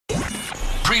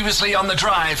Previously on The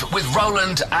Drive with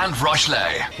Roland and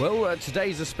Rochley. Well,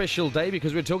 today's a special day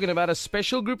because we're talking about a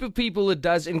special group of people that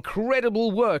does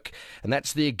incredible work, and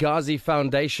that's the Igazi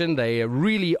Foundation. They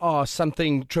really are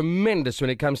something tremendous when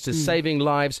it comes to saving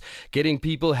lives, getting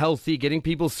people healthy, getting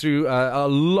people through a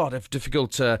lot of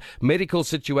difficult medical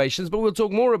situations. But we'll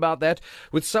talk more about that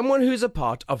with someone who's a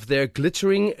part of their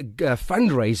glittering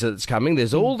fundraiser that's coming.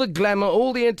 There's all the glamour,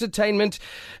 all the entertainment,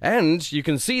 and you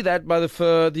can see that by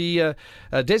the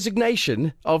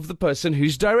designation of the person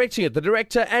who's directing it. The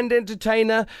director and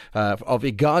entertainer of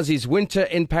Igazi's Winter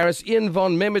in Paris, Ian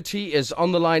von Memerty, is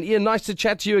on the line. Ian, nice to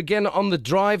chat to you again on The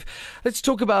Drive. Let's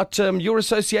talk about your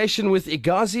association with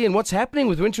Igazi and what's happening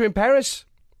with Winter in Paris.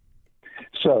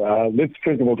 So let's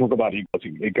first of all talk about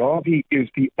Igazi. Igazi is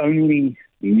the only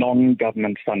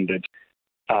non-government funded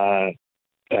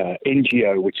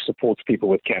NGO which supports people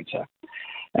with cancer.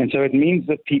 And so it means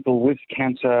that people with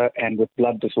cancer and with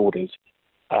blood disorders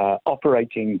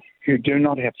operating who do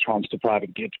not have chance to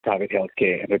get private health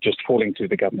care and are just falling through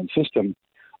the government system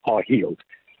are healed.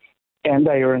 And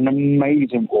they are an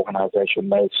amazing organization.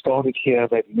 They started here,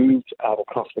 they've moved out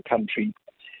across the country.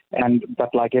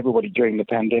 But like everybody during the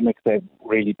pandemic, they've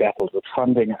really battled with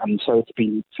funding. And so it's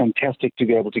been fantastic to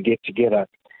be able to get together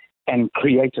and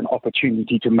create an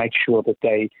opportunity to make sure that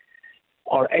they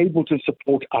are able to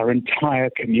support our entire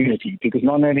community, because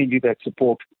not only do they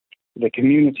support the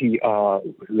community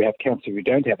who have cancer who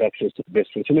don't have access to the best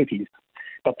facilities,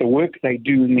 but the work they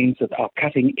do means that our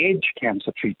cutting-edge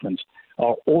cancer treatments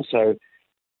are also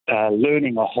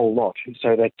learning a whole lot,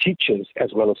 so they're teachers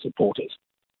as well as supporters.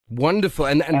 Wonderful,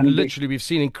 and literally we've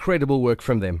seen incredible work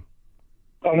from them.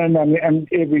 Oh, no, and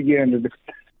every year,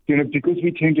 because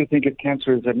we tend to think of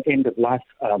cancer as an end-of-life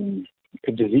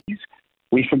disease,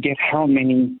 we forget how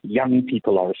many young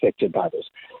people are affected by this.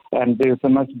 And there's the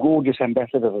most gorgeous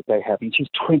ambassador that they have, and she's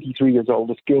 23 years old.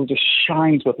 This girl just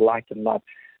shines with light and love.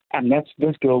 And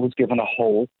this girl was given a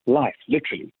whole life,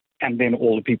 literally. And then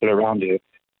all the people around her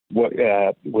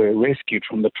were rescued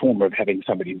from the trauma of having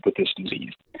somebody with this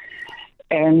disease.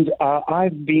 And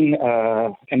I've been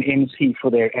an MC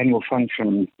for their annual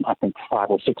function, I think 5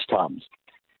 or 6 times.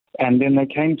 And then they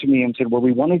came to me and said, well,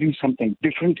 we want to do something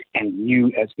different and new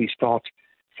as we start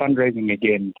fundraising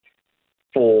again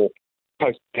for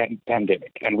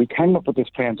post-pandemic. And we came up with this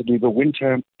plan to do the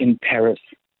Winter in Paris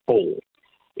ball.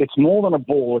 It's more than a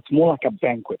ball. It's more like a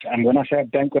banquet. And when I say a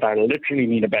banquet, I literally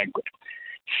mean a banquet.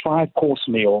 5-course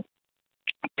meal,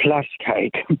 plus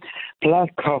cake, plus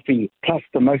coffee, plus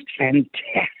the most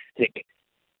fantastic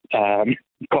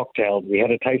cocktails. We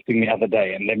had a tasting the other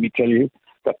day, and let me tell you,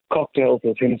 the cocktails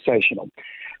are sensational.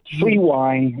 Free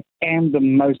wine and the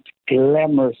most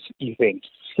glamorous event,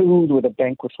 filled with a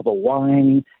banquet for the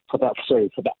wine, for the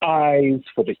eyes,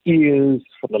 for the ears,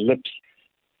 for the lips.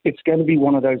 It's going to be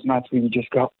one of those nights where you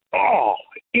just go, oh,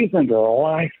 isn't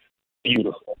life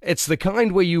beautiful? It's the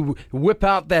kind where you whip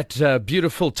out that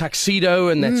beautiful tuxedo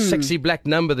and that sexy black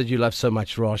number that you love so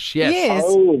much, Rosh. Yes.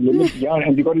 Oh, yeah,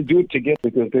 and you've got to do it together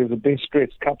because there's a best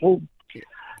dressed couple,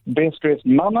 best dressed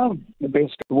mama, the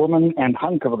best woman, and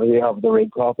hunk of the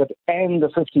red carpet, and the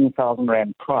 15,000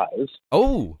 Rand prize.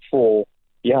 Oh. For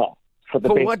the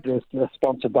best what? dressed,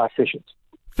 sponsored by Fishers.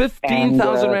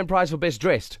 15,000 Rand prize for best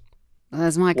dressed. Well,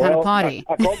 that's my kind of party.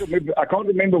 I can't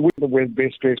remember where the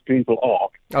best dressed people are.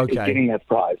 Okay. Getting that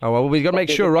prize. Oh, well, we've got to make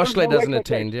sure Rochley doesn't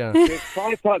attend, yeah.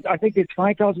 I think it's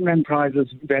 5,000 Rand prizes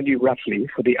value roughly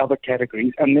for the other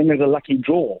categories, and then there's a lucky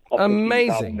draw of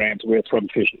 15,000 Rand worth from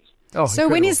Fishers. Oh, so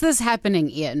incredible. when is this happening,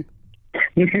 Ian?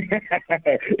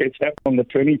 It's happening on the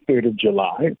 23rd of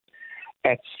July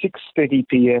at 6:30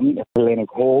 p.m. at the Hellenic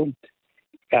Hall.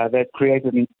 They've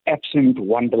created an absolute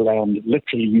wonderland.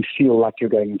 Literally, you feel like you're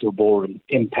going into a ballroom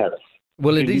in Paris.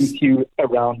 Well, it is. You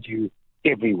around you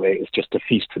everywhere. It's just a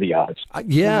feast for the eyes.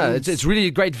 It's really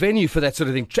a great venue for that sort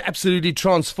of thing. Absolutely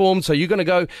transformed. So you're going to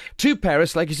go to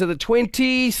Paris, like you said, the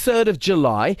 23rd of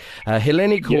July,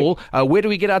 Hellenic Hall. Where do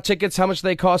we get our tickets? How much do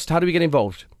they cost? How do we get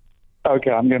involved?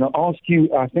 Okay, I'm going to ask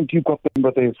you. I think you've got the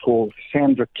number there for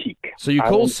Sandra Keek. So you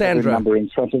call Sandra. The number in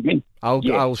front of me.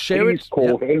 I'll share it. Please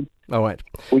call her. All right.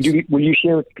 Will you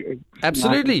share it?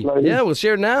 Absolutely. Nice, yeah, we'll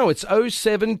share it now. It's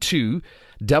 072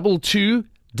 22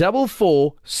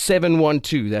 44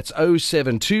 712. That's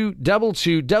 072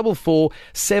 22 44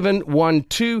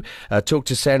 712. Talk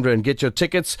to Sandra and get your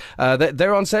tickets.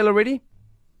 They're on sale already?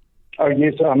 Oh,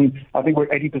 yes. I think we're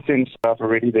 80% staff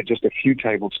already. There are just a few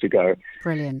tables to go.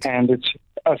 Brilliant. And it's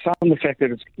aside from the fact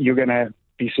that you're going to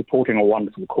be supporting a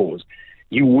wonderful cause,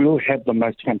 You will have the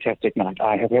most fantastic night.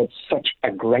 I have had such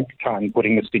a great time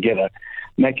putting this together,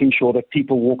 making sure that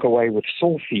people walk away with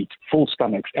sore feet, full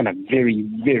stomachs, and a very,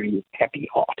 very happy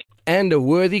heart. And a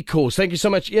worthy cause. Thank you so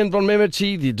much, Ian von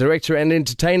Memerty, the director and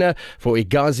entertainer for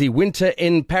Igazi Winter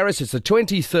in Paris. It's the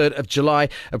 23rd of July.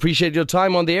 Appreciate your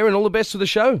time on the air and all the best for the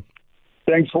show.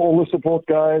 Thanks for all the support,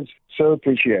 guys. So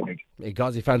appreciated.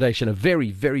 Igazi Foundation, a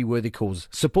very, very worthy cause.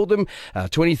 Support them.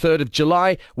 23rd of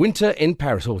July, Winter in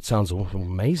Paris. Oh, it sounds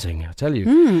amazing, I tell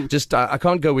you. Just, I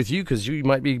can't go with you because you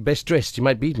might be best dressed. You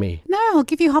might beat me. No, I'll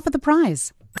give you half of the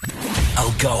prize.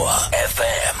 Algoa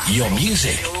FM. Your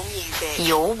music.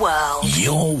 Your world.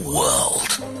 Your world.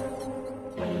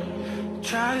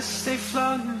 Try to stay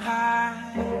floating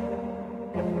high.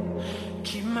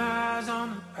 Keep my eyes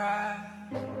on the prize.